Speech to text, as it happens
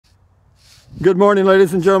Good morning,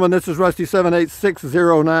 ladies and gentlemen. This is Rusty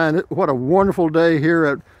 78609. What a wonderful day here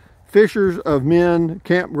at Fishers of Men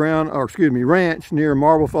Campground, or excuse me, Ranch near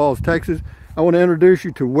Marble Falls, Texas. I want to introduce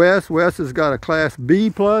you to Wes. Wes has got a Class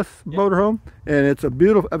B plus motorhome, and it's a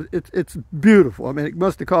beautiful. It's beautiful. I mean, it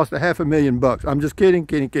must have cost $500,000. I'm just kidding.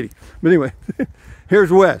 But anyway,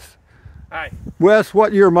 here's Wes. Hi. Wes,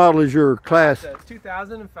 what year model is your class? It's a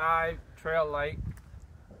 2005 Trail Light.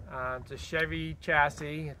 It's a Chevy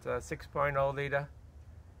chassis. It's a 6.0 liter,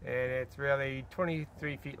 and it's really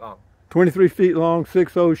 23 feet long. 23 feet long,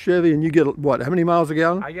 6.0 Chevy, and you get what? How many miles a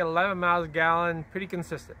gallon? I get 11 miles a gallon, pretty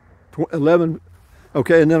consistent. 11.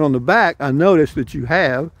 Okay, and then on the back, I noticed that you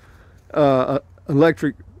have an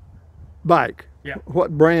electric bike. Yeah.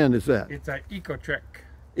 What brand is that? It's an Eco-Trek.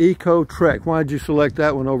 Eco-Trek. Why did you select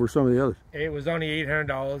that one over some of the others? It was only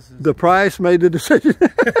 $800. The price made the decision.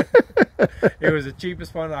 It was the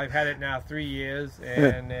cheapest one. I've had it now 3 years,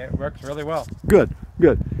 and it works really well. Good.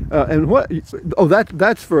 And what? Oh,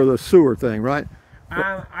 that's for the sewer thing, right?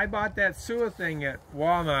 I bought that sewer thing at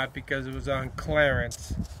Walmart because it was on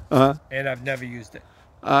clearance, and I've never used it.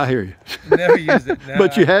 I hear you. Never used it. No,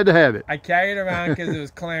 But you had to have it. I carried it around because it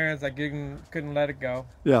was clearance. I couldn't let it go.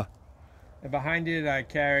 Yeah. And behind it, I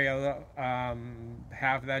carry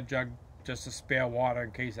half of that jug just to spare water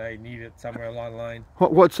in case I need it somewhere along the line.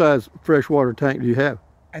 What size freshwater tank do you have?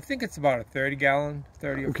 I think it's about a 30 gallon,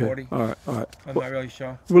 30 or 40. All right. I'm not really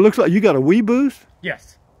sure. Well, it looks like you got a Wii Boost?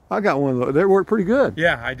 Yes. I got one of those. They work pretty good.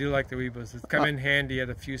 Yeah, I do like the Weebos. It's come in handy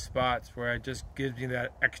at a few spots where it just gives you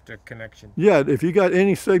that extra connection. Yeah, if you got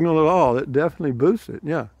any signal at all, it definitely boosts it.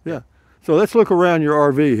 Yeah. So let's look around your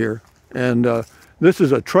RV here. And this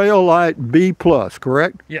is a Trail Light B plus,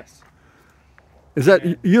 correct? Yes. Is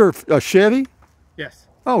that you're a Chevy? Yes.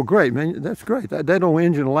 Oh, great, man. That's great. That old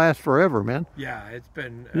engine lasts forever, man. Yeah, it's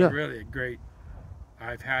been really great.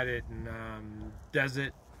 I've had it in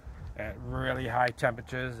desert at really high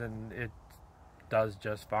temperatures, and it does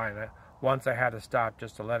just fine. Once I had to stop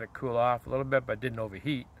just to let it cool off a little bit, but didn't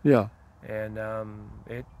overheat. Yeah. And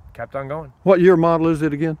it kept on going. What year model is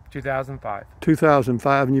it again? 2005.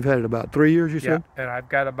 2005, and you've had it about 3 years, you said? Yeah, and I've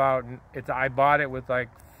got about, I bought it with like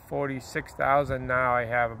 46,000. Now I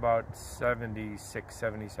have about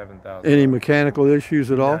 77,000. Any mechanical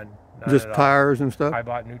issues at all? None just at all. Tires and stuff? I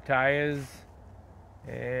bought new tires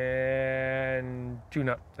and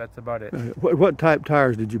tune-up. That's about it. What type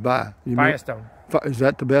tires did you buy? Firestone. Is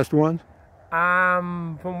that the best ones?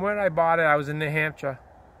 From when I bought it, I was in New Hampshire,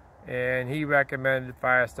 and he recommended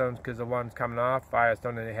Firestones because the ones coming off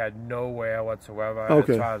Firestone, and they had no wear whatsoever as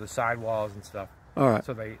far as the sidewalls and stuff. All right.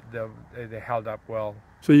 So they held up well.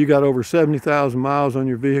 So you got over 70,000 miles on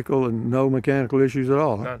your vehicle and no mechanical issues at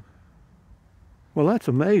all? Huh? None. Well, that's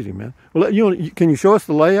amazing, man. Well, can you show us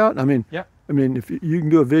the layout? I mean, yeah. I mean, if you can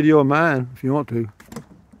do a video of mine if you want to.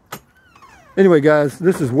 Anyway, guys,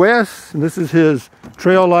 this is Wes, and this is his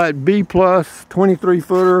Trail Light B plus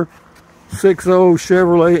 23-footer 6.0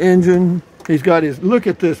 Chevrolet engine. He's got his, look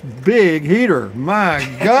at this big heater. My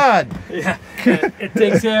God. Yeah, it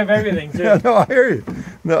takes care of everything, too. Yeah, no, I hear you.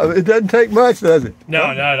 No, it doesn't take much, does it? No,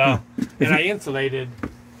 not at all. And I insulated.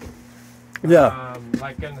 Yeah.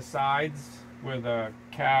 Like in the sides where the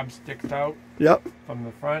cab sticks out. Yep. From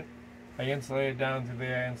the front. I insulated down through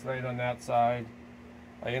there. I insulated on that side.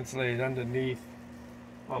 I insulated underneath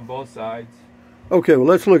on both sides. Okay, well,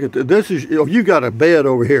 let's look at this. This is, you got a bed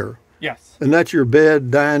over here. Yes. And that's your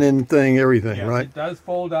bed, dining thing, everything, yes, right? It does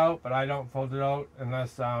fold out, but I don't fold it out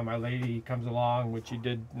unless my lady comes along, which she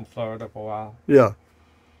did in Florida for a while. Yeah.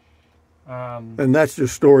 And that's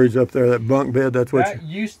just storage up there, that bunk bed, that's what that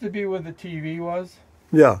used to be where the TV was.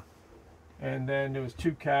 Yeah. And then there was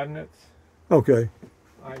 2 cabinets. Okay.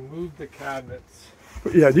 I moved the cabinets.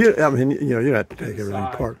 Yeah, I mean, you don't have to take everything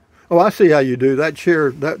apart. Oh, I see how you do. That chair,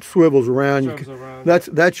 that swivels around.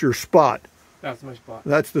 That's your spot. That's my spot.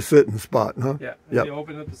 That's the sitting spot, huh? Yeah. Yep. You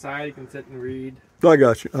open up the side, you can sit and read. I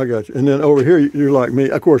got you. And then over here, you're like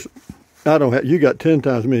me. Of course, I don't have. You got 10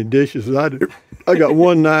 times as many dishes as I do. I got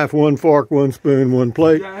 1 knife, 1 fork, 1 spoon, 1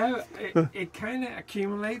 plate. Yeah, it kind of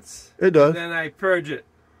accumulates. It does. And then I purge it.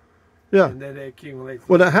 Yeah. And then it accumulates.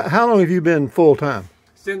 Well, now, how long have you been full time?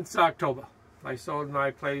 Since October. I sold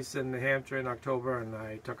my place in New Hampshire in October, and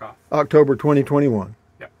I took off. October 2021.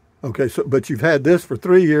 Yeah. Okay, so but you've had this for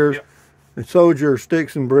 3 years. Yep. And sold your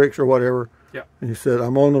sticks and bricks or whatever. Yeah. And you said,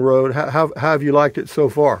 I'm on the road. How have you liked it so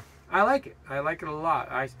far? I like it. I like it a lot.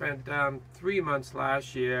 I spent 3 months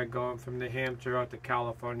last year going from New Hampshire out to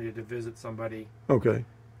California to visit somebody. Okay.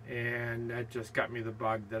 And that just got me the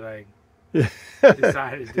bug that I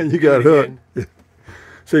decided to and you got hooked.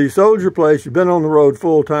 So you sold your place. You've been on the road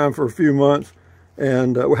full time for a few months.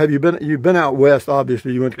 And you've been out west,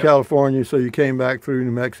 obviously. You went to California, so you came back through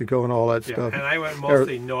New Mexico and all that stuff. And I went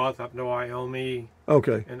mostly north, up to Wyoming.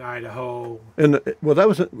 Okay. And Idaho. And well, that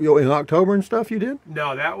was in October and stuff you did?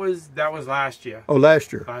 No, that was last year. Oh,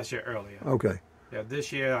 last year. Last year earlier. Okay. Yeah,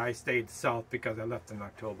 this year I stayed south because I left in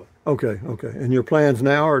October. Okay, okay. And your plans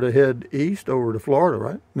now are to head east over to Florida,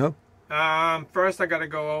 right? No? First I got to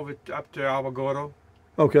go up to Alamogordo.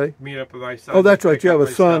 Okay. Meet up with my son. Oh, that's right. You have a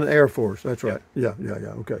son in Air Force. That's right. Yeah.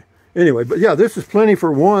 Okay. Anyway, but yeah, this is plenty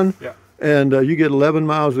for one. Yeah. And you get 11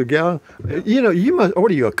 miles a gallon. You know, you must.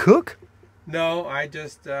 What are you, a cook? No, I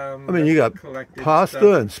just. I mean, you got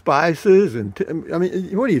pasta and spices, and I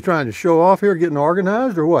mean, what are you trying to show off here? Getting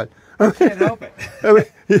organized or what? I can't help it. I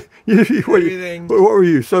mean, what were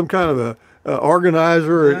you? Some kind of a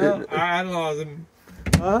organizer? No, I don't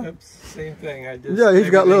know. Same thing. He's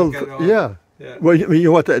got little. Yeah. Well, I mean, you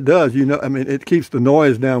know what that does? You know, I mean, it keeps the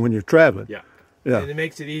noise down when you're traveling. Yeah. Yeah. And it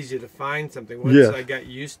makes it easier to find something. Once I got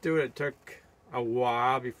used to it, it took a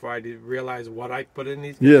while before I did realize what I put in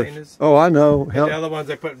these containers. Yes. Oh, I know. And the other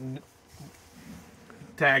ones I put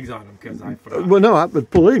tags on them because I forgot. Well, no,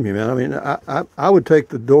 but believe me, man. I mean, I would take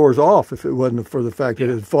the doors off if it wasn't for the fact that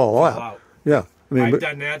it'd fall out. Yeah. I mean, I've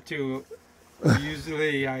done that too.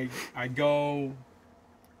 Usually, I go,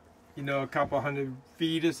 you know, a couple 100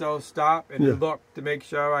 feet or so, stop and look to make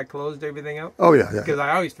sure I closed everything up. Oh yeah. Because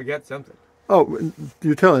I always forget something. Oh,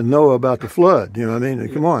 you're telling Noah about the flood. You know what I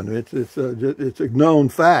mean? Come on, it's a known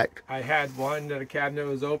fact. I had one that a cabinet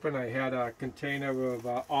was open. I had a container of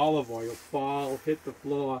olive oil hit the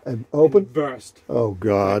floor, and open, and burst. Oh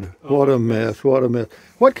God, what a mess! What a mess!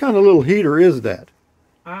 What kind of little heater is that?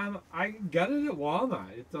 I got it at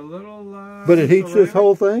Walmart. It's a little. But it heats this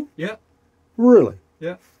whole thing? Yeah. Really?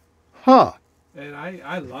 Yeah. Huh. And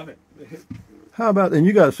I love it. How about, and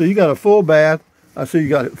you got a full bath. I see you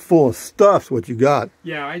got it full of stuff's what you got.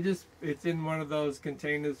 Yeah, it's in one of those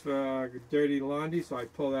containers for dirty laundry, so I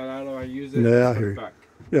pull that out or I use it. Yeah, I hear you.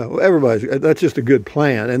 Yeah, well, that's just a good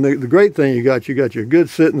plan. And the great thing you got your good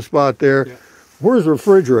sitting spot there. Yeah. Where's the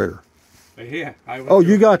refrigerator? Here.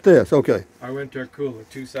 You got this. Okay. I went to a cooler,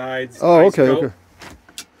 two sides. Oh, okay.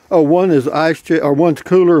 Oh, one is ice chest, or one's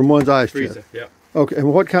cooler and one's ice chest. Freezer, yeah. Okay,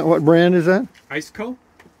 and what brand is that? Iceco.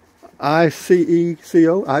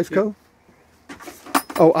 ICECO, Iceco? Yep.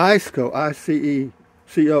 Oh, Iceco,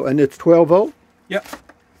 ICECO, and it's 12 volt? Yep.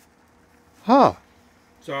 Huh.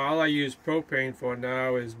 So all I use propane for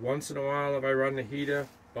now is once in a while if I run the heater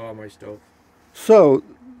or my stove. So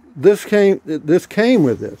this came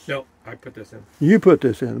with this? No, I put this in. You put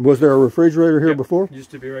this in. Was there a refrigerator here before? It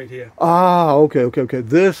used to be right here. Ah, okay.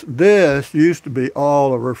 This used to be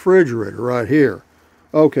all a refrigerator right here.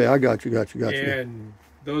 Okay, I got you. And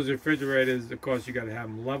those refrigerators, of course, you got to have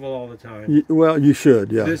them level all the time. Well, you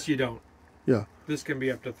should, yeah. This you don't. Yeah. This can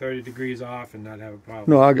be up to 30 degrees off and not have a problem.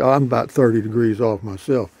 No, I'm about 30 degrees off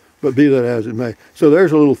myself. But be that as it may. So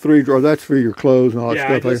there's a little 3-drawer. That's for your clothes and all that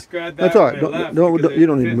stuff. Yeah, I just grabbed that. That's all right. You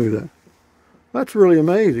don't need to move that. That's really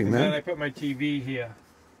amazing, man. And then I put my TV here.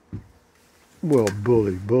 Well,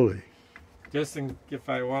 bully. Just if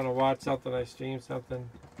I want to watch something, I stream something.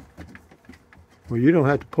 Well, you don't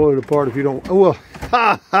have to pull it apart if you don't. Oh, well.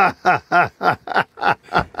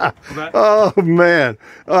 Oh, man.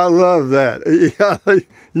 I love that.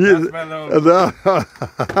 That's my little,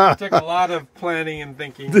 it took a lot of planning and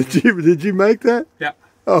thinking. Did you make that? Yeah.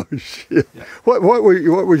 Oh, shit. Yeah. What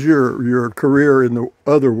was your career in the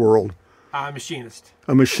other world? Machinist.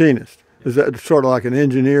 A machinist. Yeah. Is that sort of like an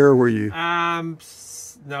engineer where you...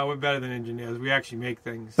 No, we're better than engineers. We actually make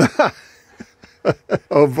things.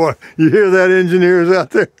 Oh boy, you hear that, engineers out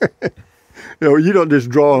there? You don't just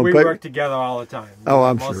draw on paper. We work together all the time. Oh,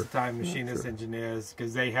 I'm sure. Most of the time, machinists, engineers,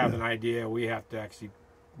 because they have an idea, we have to actually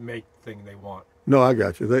make the thing they want. No, I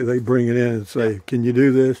got you. They bring it in and say, can you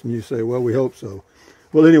do this? And you say, well, we hope so.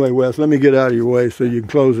 Well, anyway, Wes, let me get out of your way so you can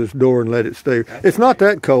close this door and let it stay. It's not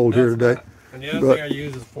that cold here today. And the other thing I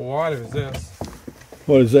use for water is this.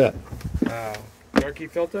 What is that? Berkey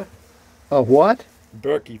filter. A what?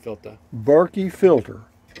 Berkey filter. Berkey filter.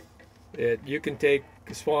 You can take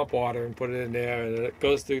swamp water and put it in there, and it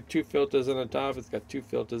goes through 2 filters on the top. It's got 2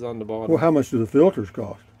 filters on the bottom. Well, how much do the filters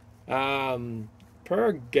cost?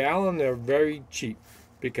 Per gallon, they're very cheap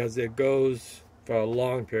because it goes for a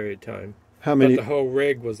long period of time. How many? But the whole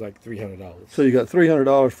rig was like $300. So you got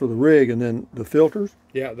 $300 for the rig, and then the filters?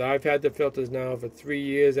 Yeah, I've had the filters now for 3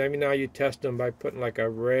 years. I mean, now you test them by putting like a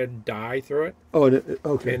red dye through it. Oh,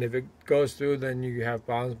 okay. And if it goes through, then you have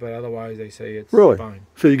problems. But otherwise, they say it's fine.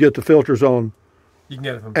 So you get the filters on? You can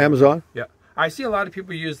get it from Amazon. Yeah, I see a lot of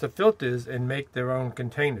people use the filters and make their own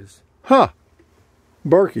containers. Huh?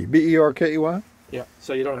 Berkey, Berkey. Yeah,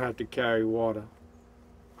 so you don't have to carry water.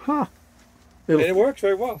 Huh. And it works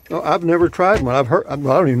very well. Oh, I've never tried one. I've heard. I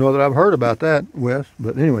don't even know that I've heard about that, Wes.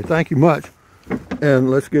 But anyway, thank you much. And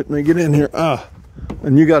let me get in here.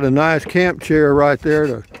 And you got a nice camp chair right there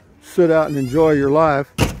to sit out and enjoy your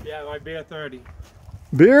life. Yeah, my beer 30.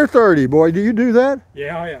 Beer 30, boy. Do you do that?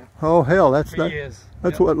 Yeah, oh yeah. Oh hell, that's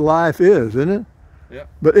what life is, isn't it? Yeah.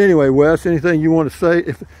 But anyway, Wes, anything you want to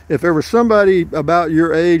say? If there was somebody about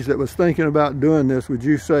your age that was thinking about doing this, would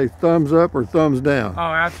you say thumbs up or thumbs down? Oh,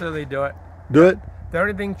 absolutely do it. Do it? The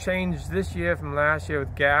only thing changed this year from last year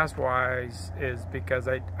with gas-wise is because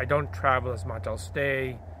I don't travel as much. I'll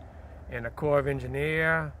stay in a Corps of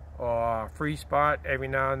Engineer or a free spot every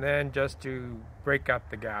now and then just to break up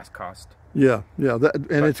the gas cost. Yeah, but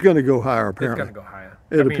it's going to go higher apparently. It's going to go higher.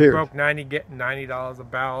 It appears. It broke $90 a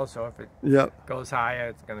barrel, so if it goes higher,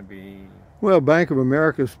 it's going to be... Well, Bank of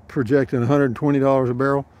America's projecting $120 a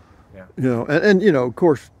barrel. Yeah. You know, and you know, of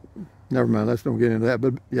course, never mind, let's don't get into that.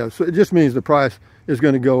 But yeah, so it just means the price is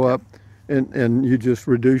going to go up, and you just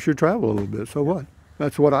reduce your travel a little bit. So what?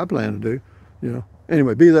 That's what I plan to do. You know.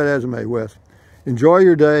 Anyway, be that as it may, Wes. Enjoy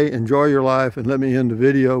your day, enjoy your life, and let me end the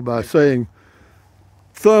video by saying,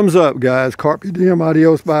 thumbs up, guys. Carpe diem,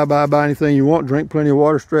 adios, bye, bye, buy anything you want, drink plenty of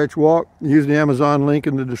water, stretch, walk. Use the Amazon link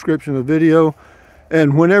in the description of the video.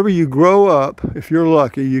 And whenever you grow up, if you're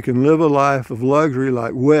lucky, you can live a life of luxury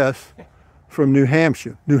like Wes from New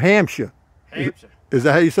Hampshire. New Hampshire. Hampshire. Is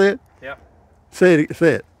that how you say it? Yep. Say it.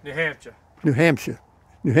 Say it. New Hampshire. New Hampshire.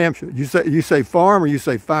 New Hampshire. You say farm or you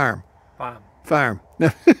say farm? Farm. Farm.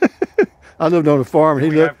 I lived on a farm. And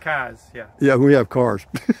we have cars, yeah. Yeah, we have cars.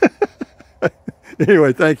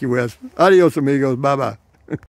 Anyway, thank you, Wes. Adios, amigos. Bye-bye.